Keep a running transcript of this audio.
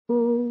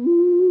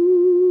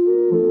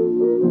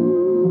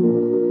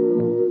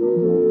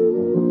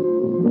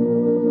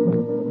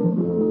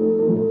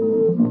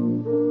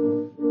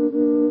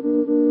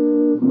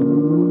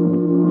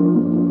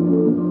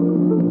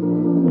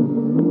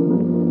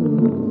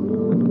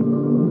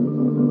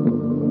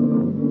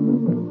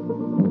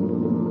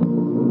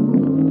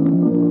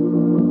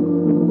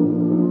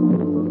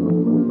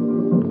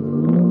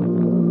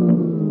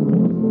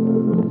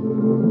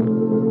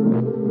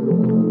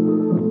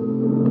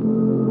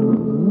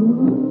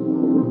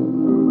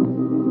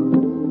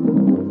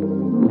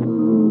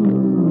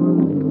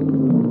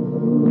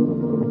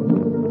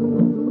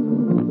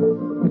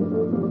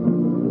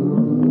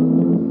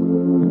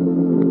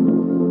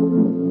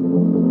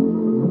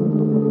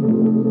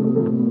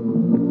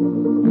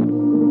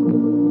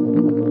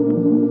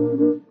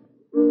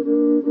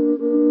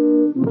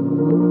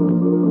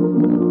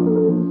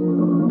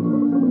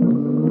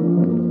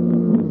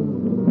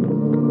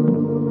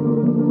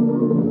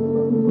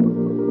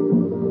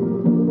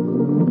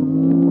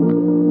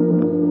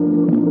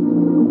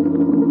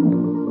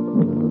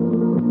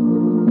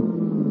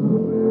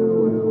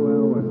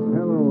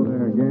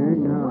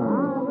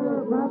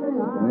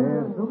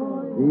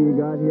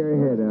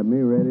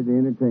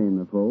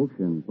folks.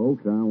 And,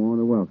 folks, I want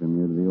to welcome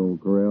you to the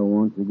old Corral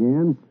once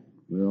again.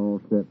 We're all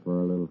set for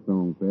our little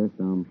song fest,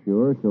 I'm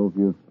sure. So if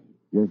you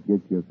just get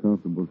your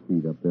comfortable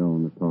seat up there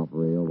on the top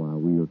rail while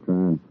we'll try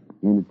and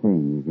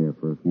entertain you here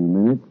for a few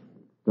minutes.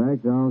 In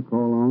fact, I'll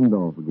call on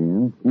Dolph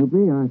again.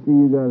 Snoopy, I see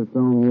you got a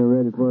song here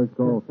ready for us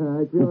called...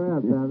 I sure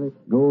have, Savvy.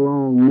 Go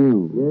Along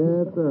Mule.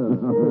 Yes, sir.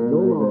 Go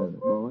along,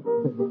 boy.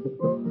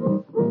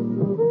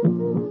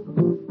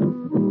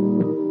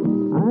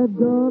 I've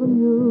got a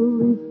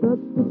mule, he's such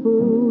a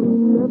fool, he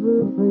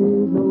never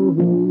pays no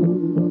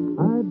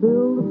heed. I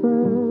build a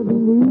pad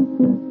and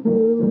eat his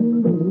tail,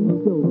 and then he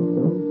goes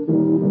some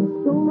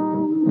speed. Go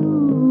along,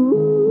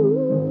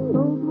 mule,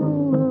 don't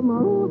roll them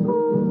off.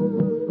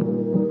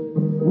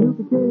 You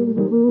can change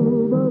the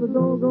fool, but a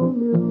doggone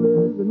mule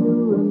is a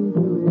mule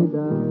until he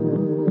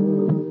dies.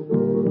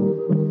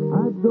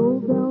 I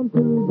drove down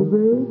to the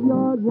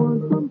graveyard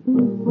once, some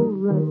peaceful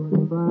rest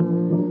to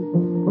find.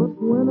 But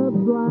when a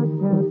black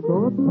cat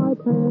crossed my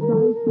path,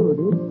 I sure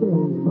did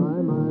change my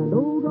mind.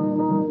 Oh, go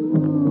along,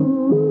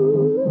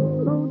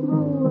 mule, don't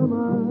roll them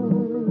eyes.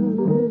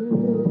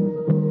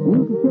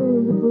 You can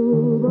change the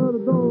fool, but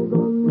a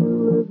doggone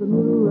mule is a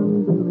mule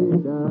until he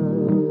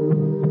dies.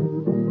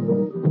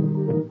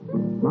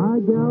 My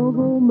gal's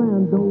old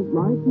man don't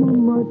like me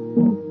much,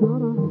 he's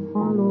got a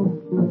heart of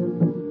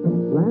flint.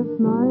 Last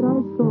night I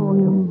saw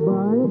him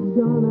buy a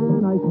gun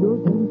and I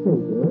sure can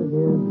take a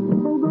hint.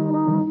 Oh, go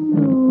along,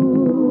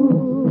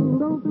 mule,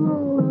 don't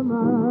roll them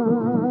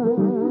eyes.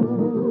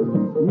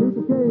 You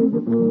can change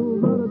a fool,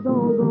 but a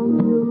doggone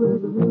mule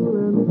is a mule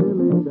until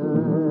he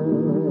dies.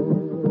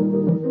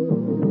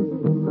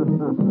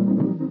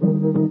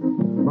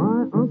 My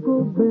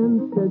Uncle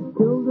Ben said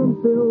children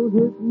fill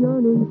his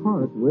yearning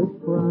heart with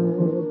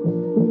pride.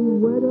 He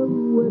wed a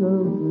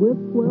widow with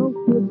 12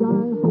 kids,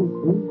 I hope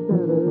he's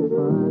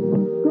satisfied.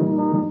 Go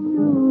along,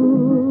 you,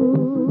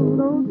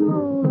 don't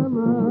roll them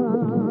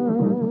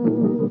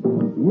eyes.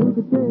 You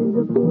can change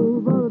a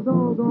fool, but a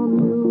doggone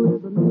mule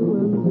is a mule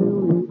until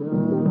he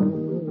dies.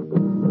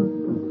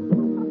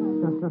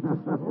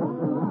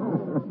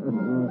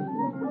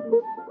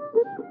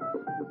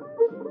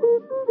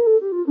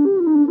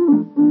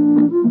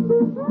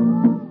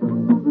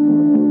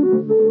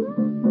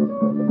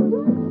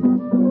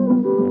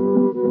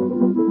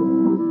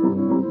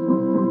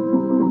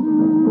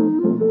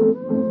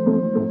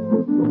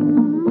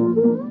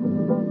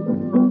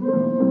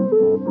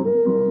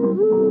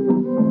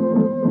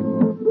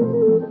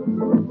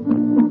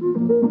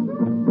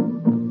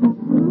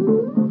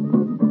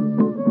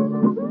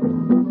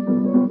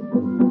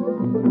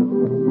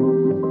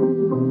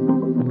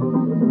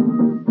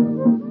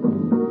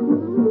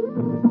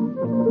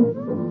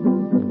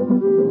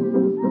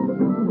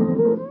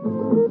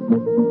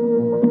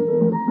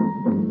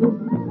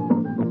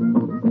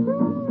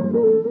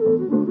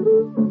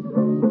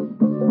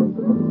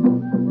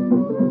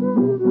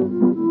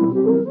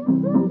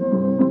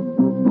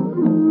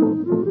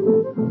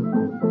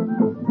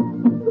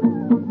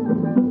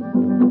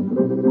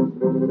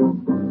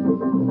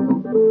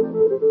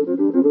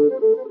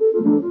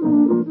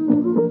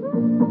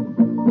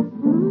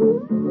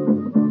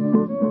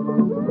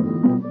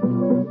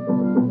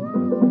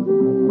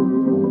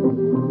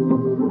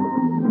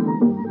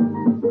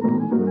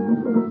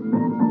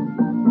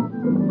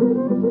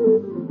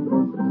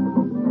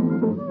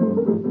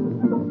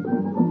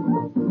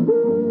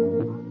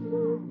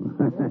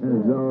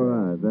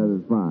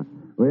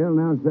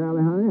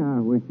 Sally, honey, I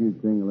wish you'd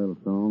sing a little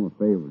song, a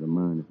favorite of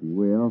mine, if you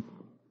will.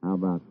 How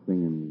about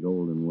singing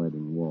Golden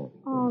Wedding Waltz?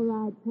 All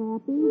right,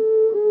 Pappy.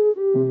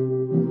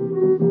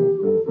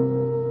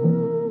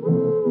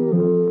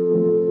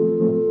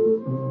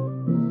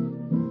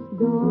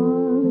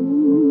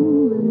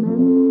 Darling,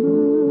 remember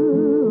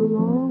a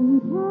long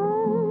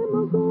time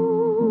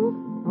ago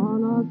on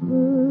our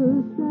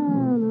first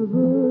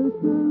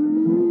anniversary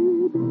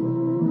day,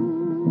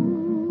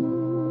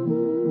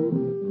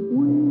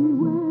 we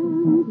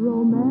went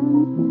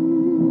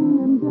romancing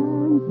and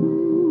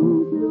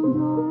dancing till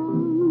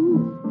dawn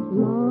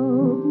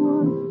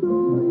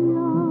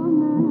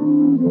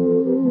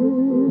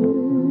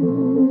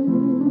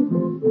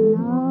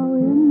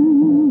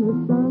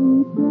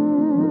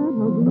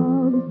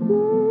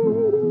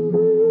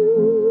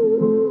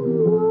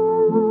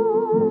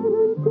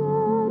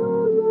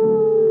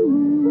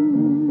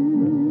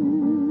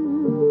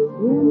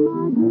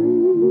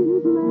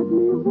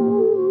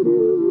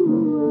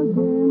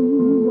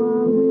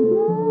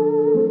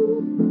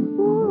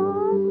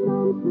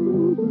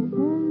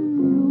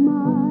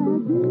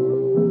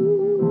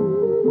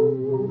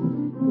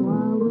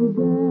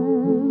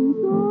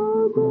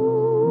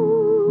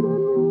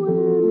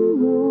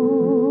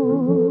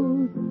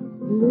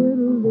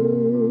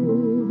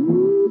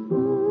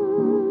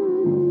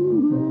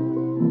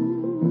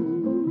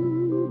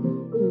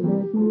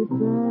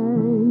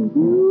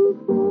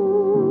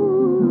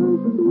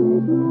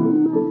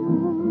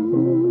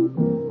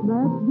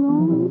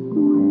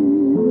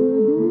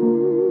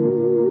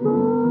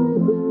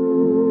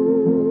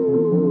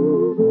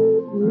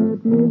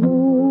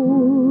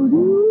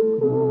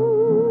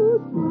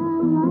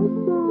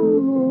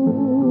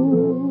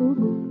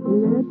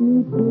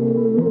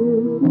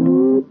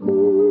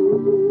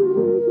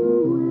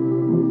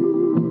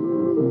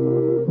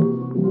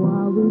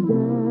while we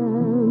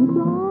dance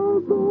our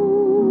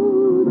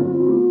golden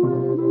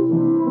wedding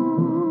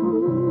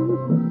hour.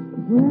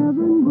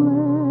 Heaven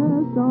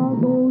bless our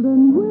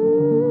golden wedding.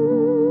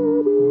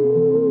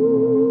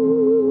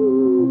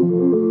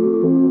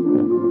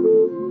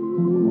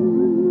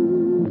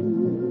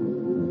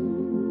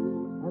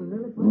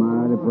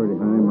 Mighty pretty,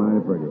 honey,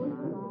 mighty pretty.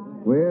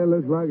 Well,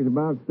 looks like it's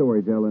about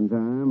storytelling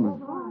time.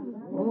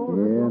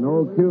 Yeah, and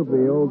old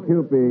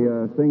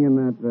Cupid singing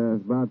that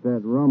about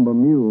that rumba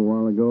mule a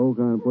while ago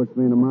kind of puts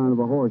me in the mind of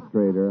a horse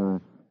trader I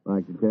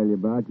like to tell you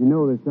about. You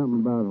know, there's something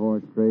about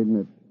horse trading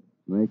that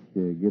makes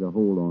you get a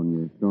hold on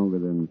you stronger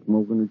than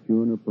smoking or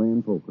chewing or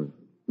playing poker.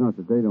 Not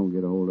that they don't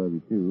get a hold of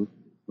you, too,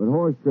 but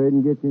horse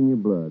trading gets in your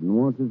blood, and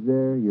once it's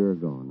there, you're a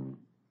goner.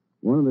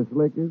 One of the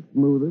slickest,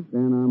 smoothest,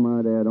 and I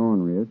might add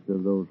orneriest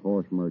of those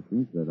horse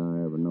merchants that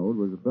I ever knowed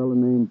was a fellow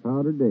named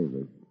Powder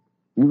Davis.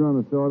 He run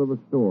a sort of a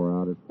store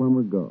out at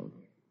Plummer Gulch,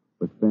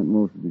 but spent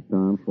most of his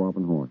time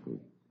swapping horses.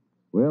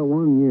 Well,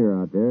 one year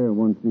out there,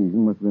 one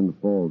season, must have been the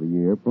fall of the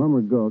year,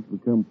 Plummer Gulch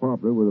become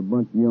popular with a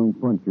bunch of young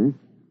punchers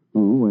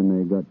who, when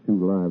they got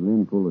too lively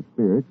and full of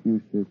spirits,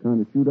 used to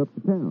kind of shoot up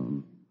the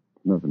town.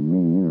 Nothing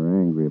mean or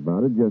angry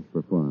about it, just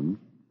for fun.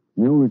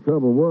 The only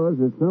trouble was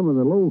that some of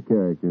the low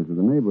characters of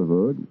the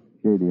neighborhood,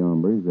 shady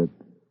hombres that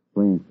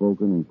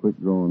plain-spoken and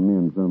quick-drawing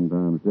men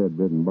sometimes said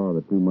didn't bother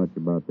too much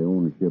about the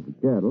ownership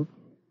of cattle,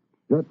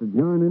 got to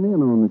joining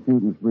in on the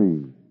shooting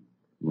spree.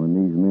 When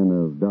these men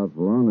of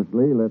doubtful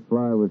honesty let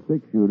fly with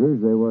six-shooters,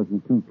 they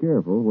wasn't too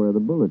careful where the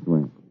bullets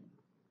went.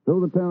 So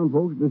the town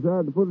folks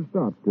decided to put a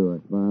stop to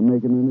it by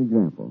making an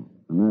example.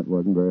 And that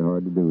wasn't very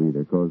hard to do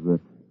either, because the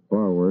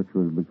fireworks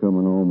was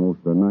becoming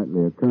almost a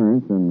nightly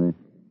occurrence, and the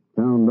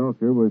town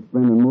doctor was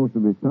spending most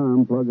of his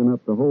time plugging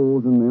up the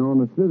holes in the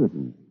honest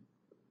citizens.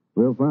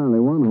 Well, finally,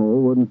 one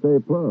hole wouldn't stay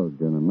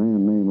plugged, and a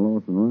man named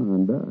Lawson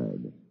Ryan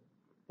died.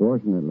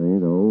 Fortunately,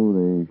 though,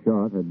 the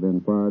shot had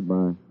been fired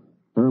by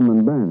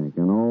Herman Bannock,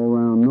 an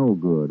all-round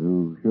no-good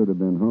who should have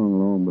been hung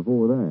long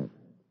before that.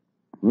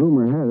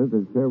 Rumor had it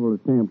that several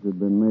attempts had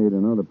been made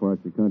in other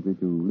parts of the country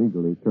to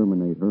legally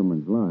terminate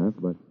Herman's life,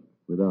 but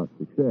without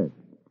success.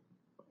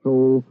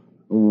 So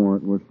a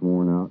warrant was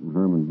sworn out, and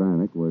Herman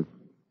Bannock was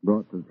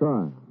brought to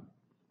trial.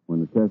 When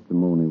the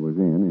testimony was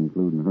in,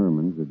 including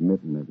Herman's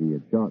admitting that he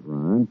had shot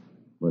Ryan,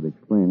 but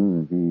explaining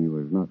that he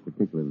was not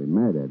particularly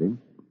mad at him,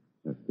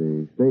 that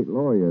the state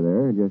lawyer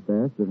there just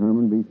asked that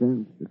Herman be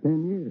sentenced to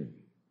 10 years.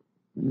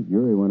 And the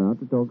jury went out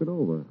to talk it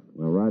over.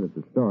 Well, right at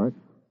the start,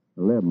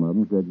 11 of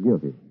them said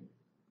guilty.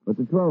 But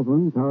the 12th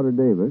one, Powder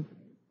Davis,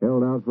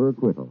 held out for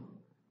acquittal,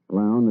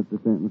 allowing that the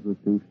sentence was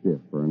too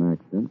stiff for an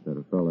accident that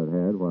a fellow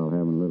had while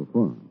having a little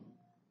fun.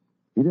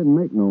 He didn't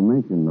make no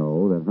mention,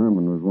 though, that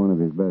Herman was one of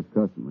his best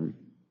customers.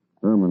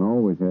 Herman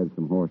always had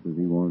some horses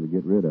he wanted to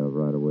get rid of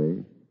right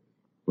away.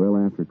 Well,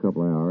 after a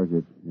couple of hours,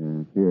 it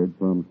appeared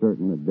plumb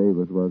certain that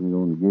Davis wasn't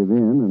going to give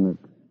in and that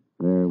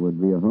there would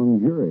be a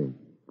hung jury.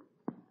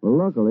 Well,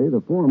 luckily,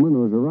 the foreman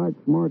was a right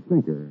smart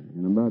thinker,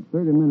 and about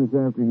 30 minutes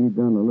after he'd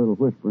done a little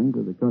whispering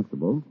to the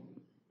constable,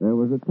 there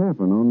was a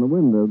tapping on the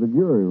window of the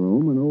jury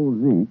room, and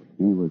old Zeke,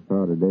 he was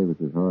Powder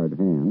Davis's hired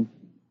hand,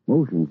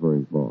 motioned for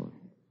his boss.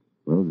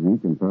 Well,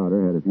 Zeke and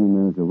Powder had a few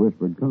minutes of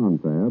whispered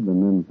confab,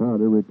 and then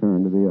Powder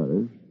returned to the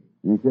others,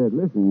 and he said,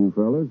 "Listen, you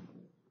fellas,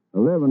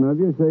 11 of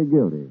you say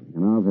guilty,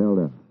 and I've held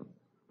out.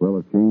 Well,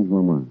 I've changed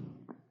my mind.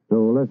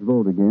 So let's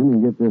vote again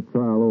and get this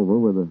trial over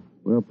with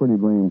pretty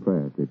blame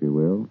fast, if you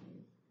will."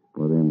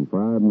 Within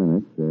 5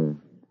 minutes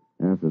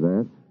after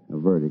that, a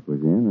verdict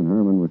was in, and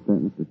Herman was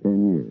sentenced to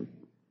 10 years,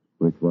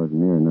 which wasn't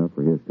near enough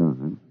for his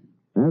kind.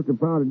 After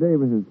Powder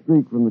Davis had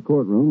streaked from the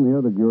courtroom, the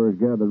other jurors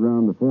gathered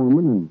around the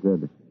foreman and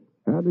said,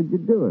 "How did you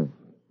do it?"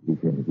 He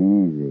said,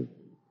 "Easy.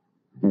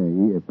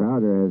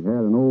 Powder has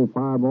had an old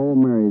piebald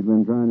mare he's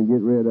been trying to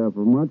get rid of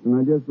for months, and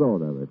I just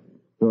thought of it.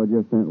 So I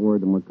just sent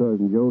word to my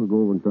cousin Joe to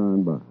go over and try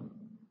and buy it.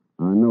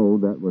 I know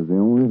that was the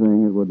only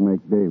thing that would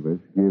make Davis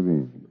give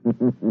in."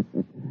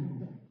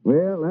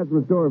 Well, that's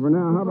my story for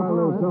now. How about a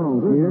little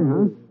song, Peter,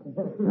 huh?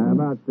 How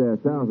about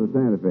south of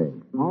Santa Fe?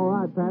 All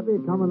right, Pappy,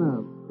 coming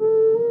up.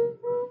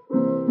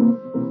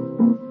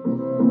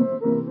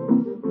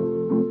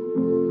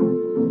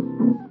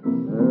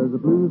 There's a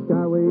blue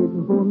sky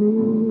waiting for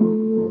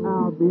me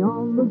out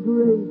beyond the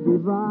great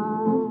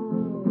divide,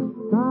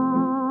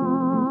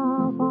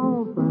 south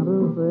of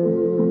Santa Fe.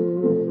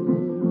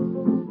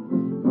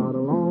 Got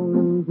a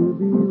longing to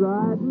be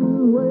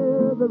riding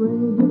where the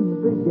range is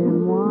big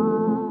and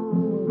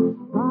wide,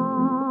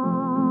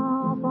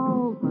 south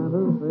of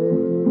Santa Fe.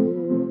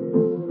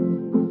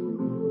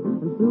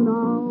 And soon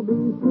I'll be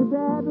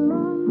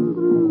skedaddling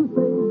through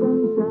Sage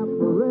and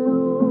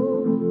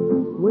Chaparral,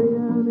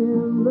 weighing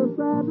in the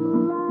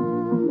saddle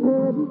and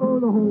heading for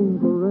the home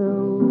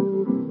corral.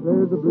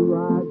 There's a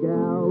blue-eyed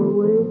gal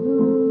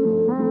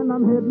awaiting, and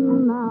I'm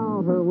heading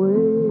out her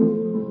way,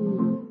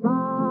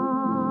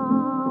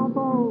 south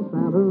of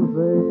Santa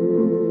Fe.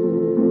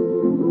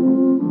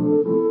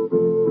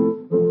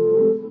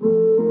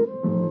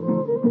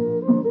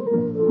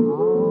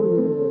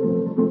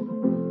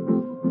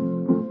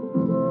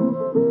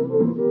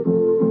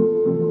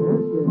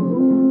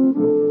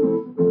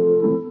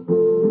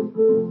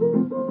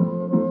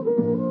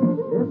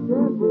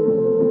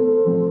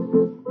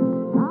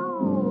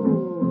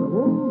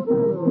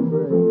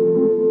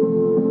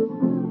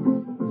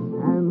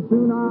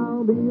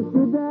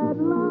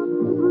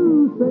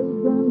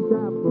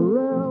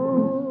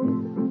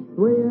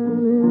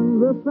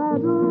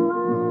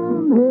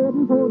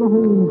 for the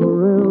home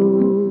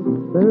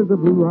corral. There's a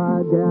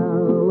blue-eyed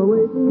gal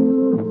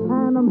awaiting,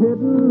 and I'm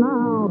heading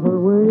out her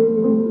way.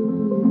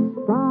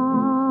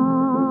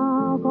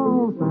 South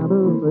of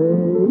Santa Fe.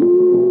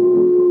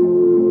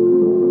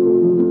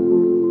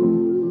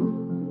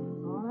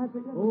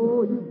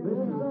 Oh, you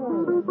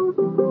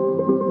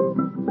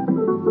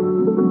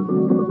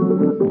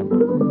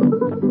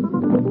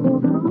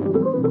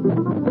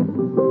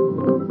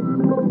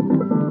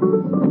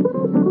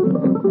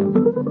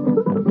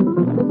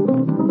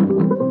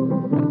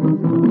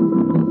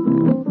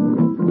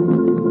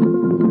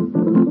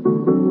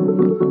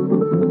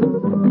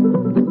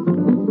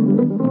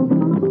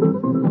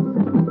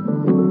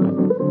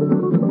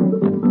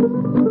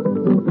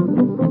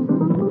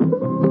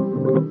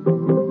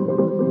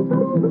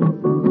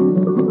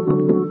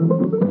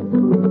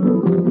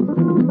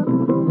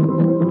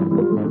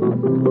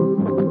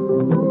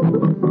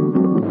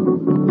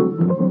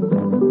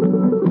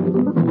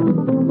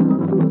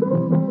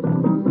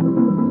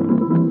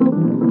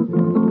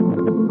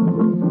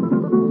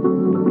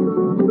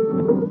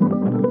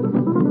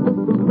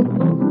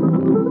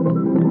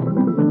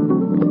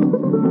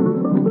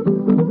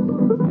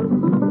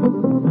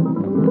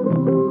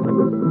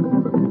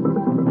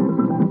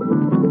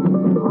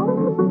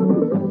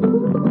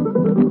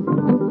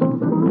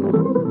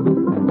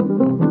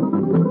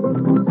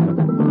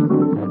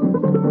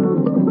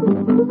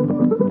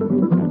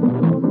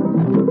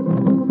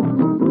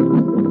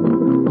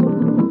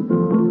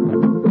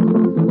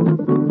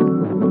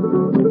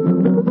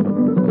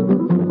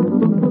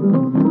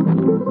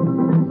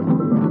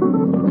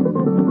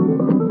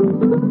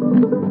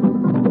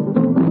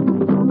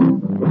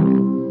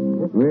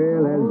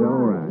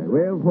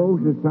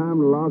It's time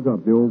to lock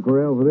up the old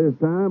corral for this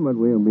time, but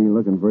we'll be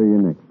looking for you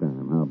next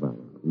time. How about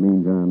it? In the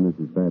meantime, this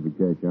is Pappy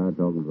Cheshire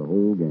talking to the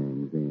whole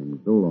gang saying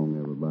so long,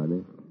 everybody.